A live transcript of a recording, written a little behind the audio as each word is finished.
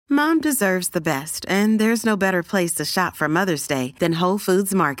Mom deserves the best, and there's no better place to shop for Mother's Day than Whole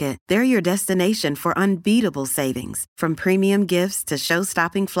Foods Market. They're your destination for unbeatable savings, from premium gifts to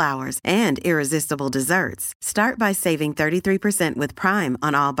show-stopping flowers and irresistible desserts. Start by saving 33% with Prime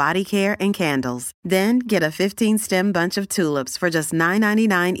on all body care and candles. Then get a 15-stem bunch of tulips for just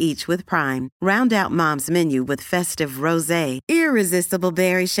 $9.99 each with Prime. Round out Mom's menu with festive rosé, irresistible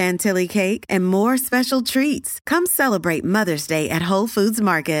berry chantilly cake, and more special treats. Come celebrate Mother's Day at Whole Foods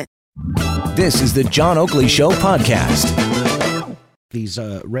Market. This is the John Oakley Show podcast. These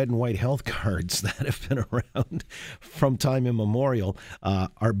red and white health cards that have been around from time immemorial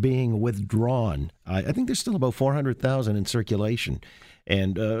are being withdrawn. I think there's still about 400,000 in circulation.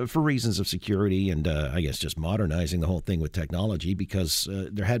 And for reasons of security and I guess just modernizing the whole thing with technology, because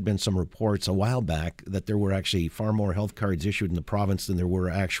there had been some reports a while back that there were actually far more health cards issued in the province than there were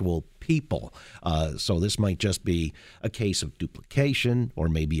actual people. So this might just be a case of duplication or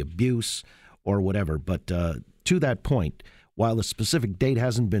maybe abuse or whatever. But to that point, while the specific date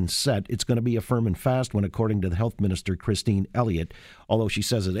hasn't been set, it's going to be a firm and fast one, according to the Health Minister, Christine Elliott, although she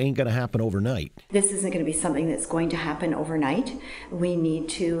says it ain't going to happen overnight. This isn't going to be something that's going to happen overnight. We need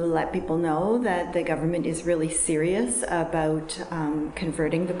to let people know that the government is really serious about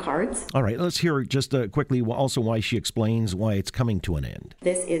converting the cards. All right, let's hear just quickly also why she explains why it's coming to an end.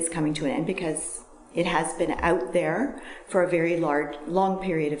 This is coming to an end because it has been out there for a very long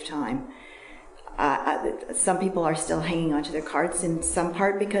period of time. Some people are still hanging onto their cards, in some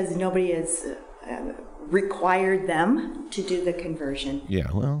part because nobody has required them to do the conversion.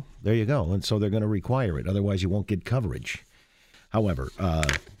 Yeah, well, there you go. And so they're going to require it. Otherwise, you won't get coverage. However,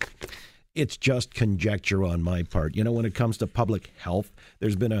 it's just conjecture on my part. You know, when it comes to public health,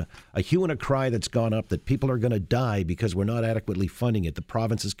 there's been a hue and a cry that's gone up that people are going to die because we're not adequately funding it. The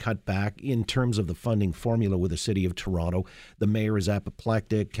province has cut back in terms of the funding formula with the City of Toronto. The mayor is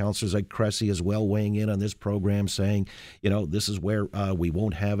apoplectic. Councillors like Cressy as well weighing in on this program, saying, you know, this is where we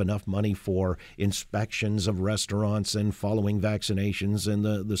won't have enough money for inspections of restaurants and following vaccinations and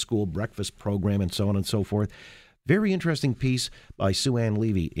the school breakfast program and so on and so forth. Very interesting piece by Sue Ann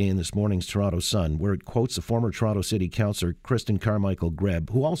Levy in this morning's Toronto Sun, where it quotes the former Toronto City Councillor, Christin Carmichael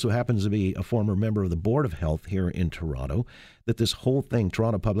Greb, who also happens to be a former member of the Board of Health here in Toronto, that this whole thing,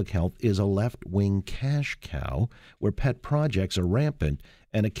 Toronto Public Health, is a left-wing cash cow where pet projects are rampant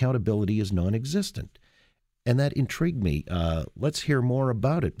and accountability is non-existent. And that intrigued me. Let's hear more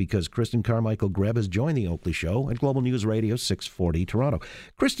about it, because Christin Carmichael Greb has joined the Oakley Show at Global News Radio 640 Toronto.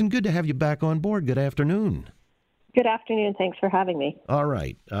 Christin, good to have you back on board. Good afternoon. Good afternoon. Thanks for having me. All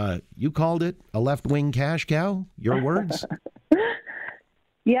right. You called it a left-wing cash cow, your words?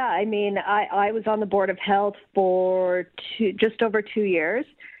 Yeah, I mean, I was on the Board of Health for just over 2 years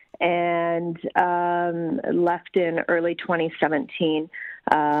and left in early 2017.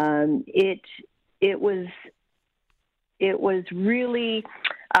 It was really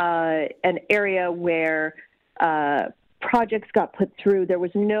an area where projects got put through. There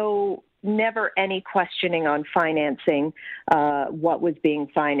was never any questioning on financing what was being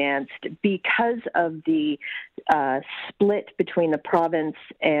financed because of the split between the province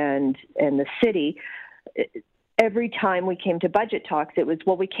and the city. Every time we came to budget talks, it was,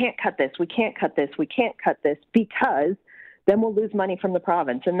 well, we can't cut this, we can't cut this, we can't cut this, because then we'll lose money from the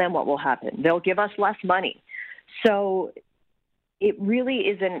province, and then what will happen? They'll give us less money. So it really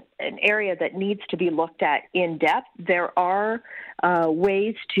is an area that needs to be looked at in depth. There are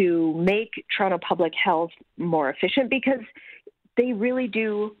ways to make Toronto Public Health more efficient because they really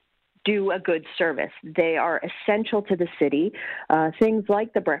do a good service. They are essential to the city. Things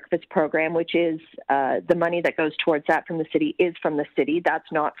like the breakfast program, which is the money that goes towards that from the city, is from the city.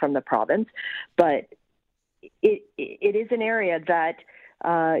 That's not from the province. But it is an area that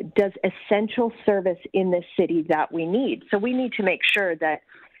does essential service in this city that we need. So we need to make sure that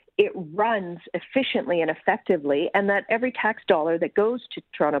it runs efficiently and effectively, and that every tax dollar that goes to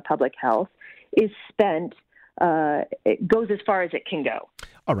Toronto Public Health is spent, it goes as far as it can go.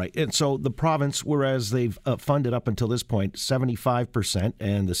 All right. And so the province, whereas they've funded up until this point 75%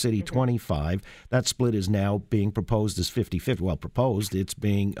 and the city 25%, that split is now being proposed as 50-50. Well, proposed, it's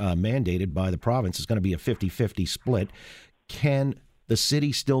being mandated by the province. It's going to be a 50-50 split. Can the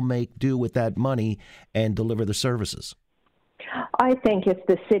city still make do with that money and deliver the services? I think if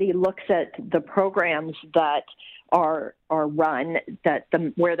the city looks at the programs that are run, that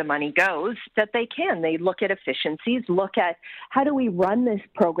where the money goes, that they can. They look at efficiencies, look at how do we run this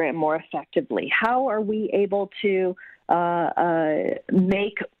program more effectively? How are we able to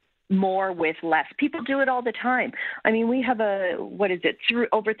make more with less? People do it all the time. I mean, we have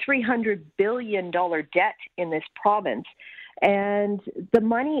over $300 billion debt in this province. and the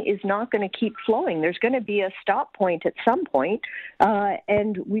money is not going to keep flowing. There's going to be a stop point at some point,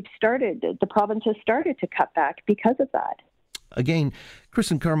 and the province has started to cut back because of that. Again,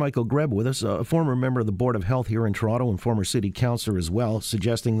 Christin Carmichael Greb with us, a former member of the Board of Health here in Toronto and former city councillor as well,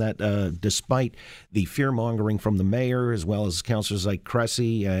 suggesting that despite the fear-mongering from the mayor as well as councillors like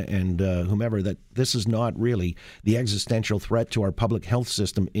Cressy and whomever, that this is not really the existential threat to our public health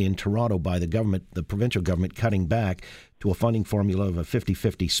system in Toronto by the government, the provincial government, cutting back to a funding formula of a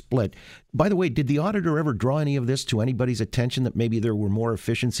 50-50 split. By the way, did the auditor ever draw any of this to anybody's attention, that maybe there were more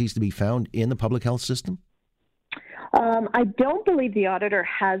efficiencies to be found in the public health system? I don't believe the auditor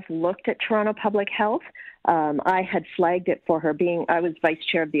has looked at Toronto Public Health. I had flagged it for her. I was vice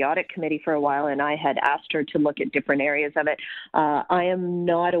chair of the audit committee for a while, and I had asked her to look at different areas of it. I am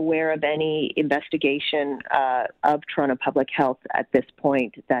not aware of any investigation of Toronto Public Health at this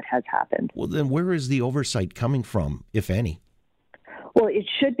point that has happened. Well, then where is the oversight coming from, if any? Well, it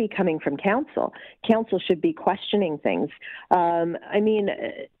should be coming from council. Council should be questioning things.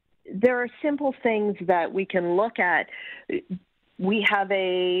 There are simple things that we can look at. We have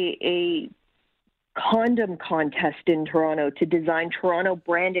a condom contest in Toronto to design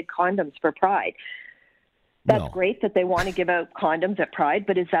Toronto-branded condoms for Pride. That's great that they want to give out condoms at Pride,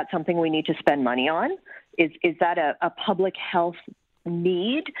 but is that something we need to spend money on? Is that a public health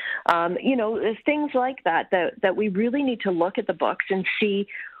need? Things like that we really need to look at the books and see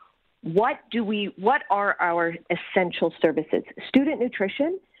what are our essential services. Student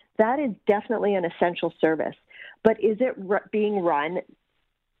nutrition, that is definitely an essential service, but is it being run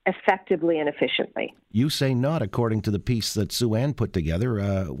effectively and efficiently? You say not, according to the piece that Sue Ann put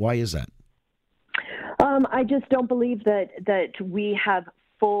together. Why is that? I just don't believe that we have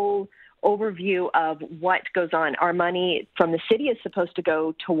full overview of what goes on. Our money from the city is supposed to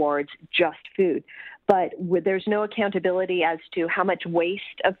go towards just food, but there's no accountability as to how much waste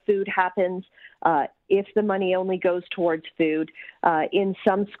of food happens if the money only goes towards food. In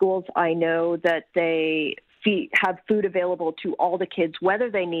some schools, I know that they have food available to all the kids, whether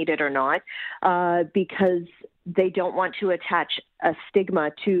they need it or not, because they don't want to attach a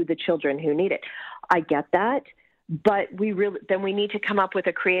stigma to the children who need it. I get that, but we need to come up with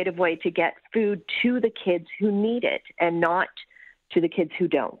a creative way to get food to the kids who need it and not to the kids who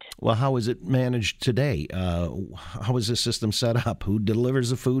don't. Well, how is it managed today? How is this system set up? Who delivers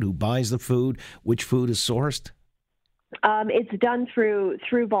the food? Who buys the food? Which food is sourced? It's done through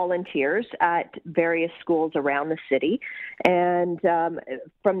volunteers at various schools around the city. And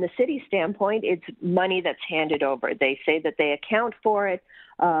from the city standpoint, it's money that's handed over. They say that they account for it,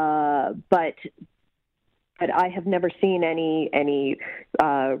 but I have never seen any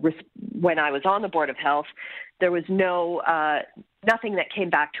when I was on the Board of Health, there was nothing that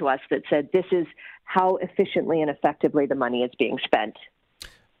came back to us that said this is how efficiently and effectively the money is being spent.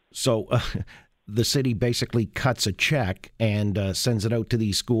 So the city basically cuts a check and sends it out to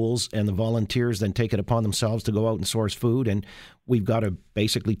these schools, and the volunteers then take it upon themselves to go out and source food, and we've got to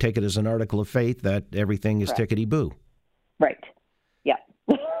basically take it as an article of faith that everything is tickety-boo. Right. Yeah.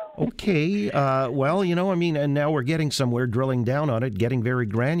 Okay. And now we're getting somewhere, drilling down on it, getting very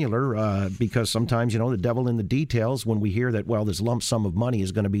granular, because sometimes, the devil in the details when we hear that, this lump sum of money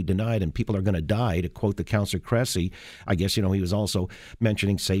is going to be denied and people are going to die, to quote the Councillor Cressy. I guess, he was also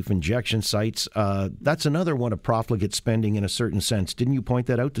mentioning safe injection sites. That's another one of profligate spending in a certain sense. Didn't you point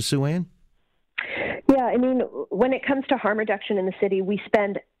that out to Sue Ann? Yeah, when it comes to harm reduction in the city, we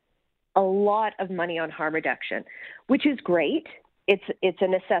spend a lot of money on harm reduction, which is great. It's a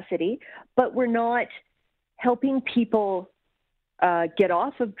necessity, but we're not helping people get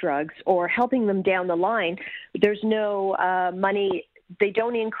off of drugs or helping them down the line. There's no money. They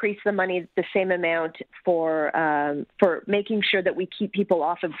don't increase the money the same amount for making sure that we keep people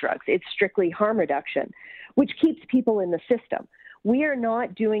off of drugs. It's strictly harm reduction, which keeps people in the system. We are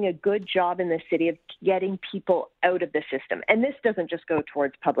not doing a good job in the city of getting people out of the system. And this doesn't just go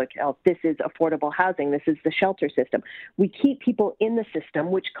towards public health. This is affordable housing. This is the shelter system. We keep people in the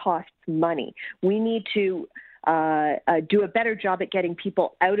system, which costs money. We need to do a better job at getting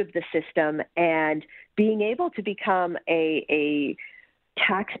people out of the system and being able to become a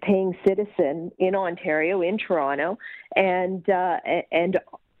tax-paying citizen in Ontario, in Toronto, and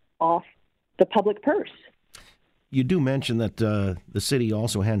off the public purse. You do mention that the city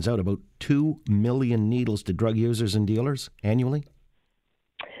also hands out about 2 million needles to drug users and dealers annually?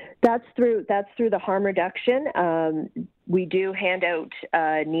 That's through the harm reduction. We do hand out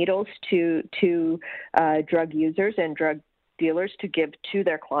needles to drug users and drug dealers to give to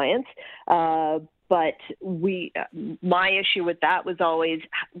their clients. But my issue with that was always,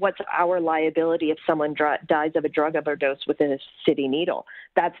 what's our liability if someone dies of a drug overdose with a city needle?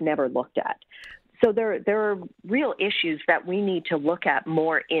 That's never looked at. So there are real issues that we need to look at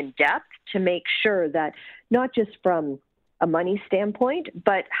more in depth to make sure that not just from a money standpoint,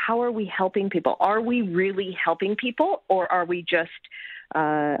 but how are we helping people? Are we really helping people, or are we just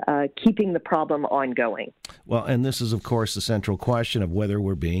keeping the problem ongoing? Well, and this is, of course, the central question of whether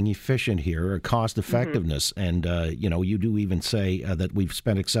we're being efficient here or cost effectiveness. And, you do even say that we've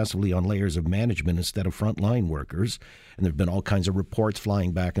spent excessively on layers of management instead of frontline workers. And there have been all kinds of reports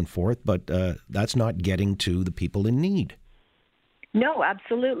flying back and forth, but that's not getting to the people in need. No,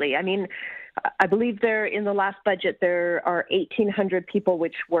 absolutely. I mean, I believe in the last budget, there are 1,800 people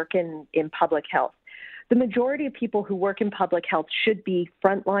which work in public health. The majority of people who work in public health should be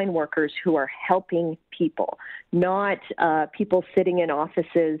frontline workers who are helping people, not people sitting in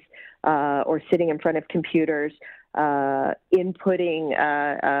offices or sitting in front of computers, inputting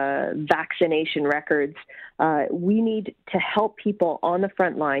vaccination records. We need to help people on the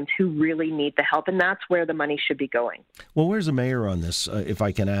front lines who really need the help, and that's where the money should be going. Well, where's the mayor on this, if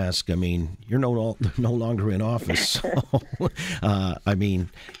I can ask? I mean, you're no longer in office. So,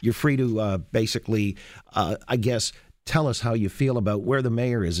 you're free to basically, I guess, tell us how you feel about where the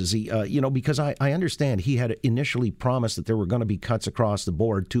mayor is. Is he, because I understand he had initially promised that there were going to be cuts across the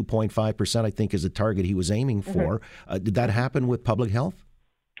board. 2.5%, I think, is the target he was aiming for. Did that happen with public health?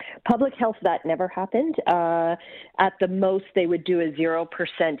 Public health, that never happened. At the most, they would do a 0%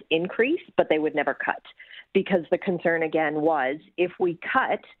 increase, but they would never cut, because the concern, again, was if we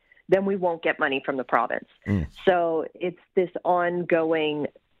cut, then we won't get money from the province. So it's this ongoing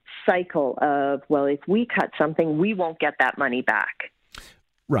cycle of, well, if we cut something, we won't get that money back.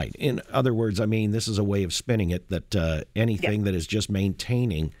 Right. In other words, I mean, this is a way of spinning it that anything that is just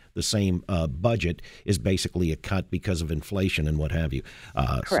maintaining the same budget is basically a cut because of inflation and what have you.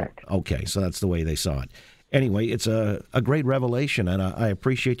 Correct. So that's the way they saw it. Anyway, it's a great revelation, and I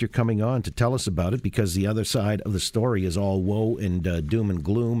appreciate your coming on to tell us about it, because the other side of the story is all woe and doom and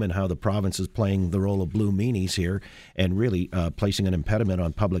gloom, and how the province is playing the role of blue meanies here and really placing an impediment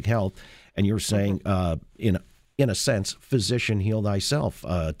on public health. And you're saying, in a sense, physician, heal thyself.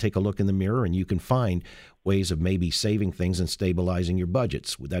 Take a look in the mirror and you can find ways of maybe saving things and stabilizing your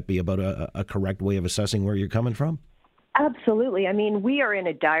budgets. Would that be about a correct way of assessing where you're coming from? Absolutely. I mean, we are in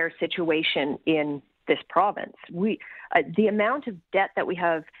a dire situation in this province. The amount of debt that we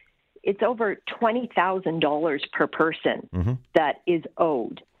have, it's over $20,000 per person that is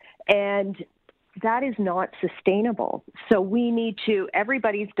owed. And that is not sustainable. So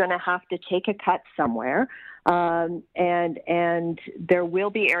everybody's going to have to take a cut somewhere. And there will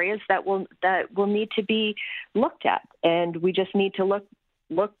be areas that will need to be looked at, and we just need to look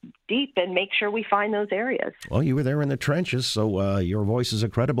deep and make sure we find those areas. Well, you were there in the trenches, so your voice is a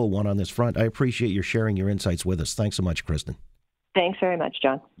credible one on this front. I appreciate your sharing your insights with us. Thanks so much, Christin. Thanks very much,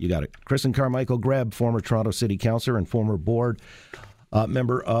 John. You got it. Christin Carmichael Greb, former Toronto City Councillor and former board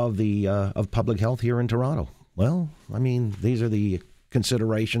member of the of public health here in Toronto. Well, I mean, these are the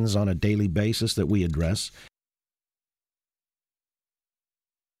considerations on a daily basis that we address.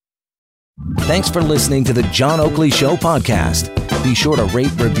 Thanks for listening to the John Oakley Show podcast. Be sure to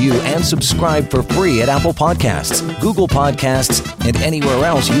rate, review, and subscribe for free at Apple Podcasts, Google Podcasts, and anywhere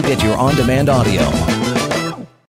else you get your on-demand audio.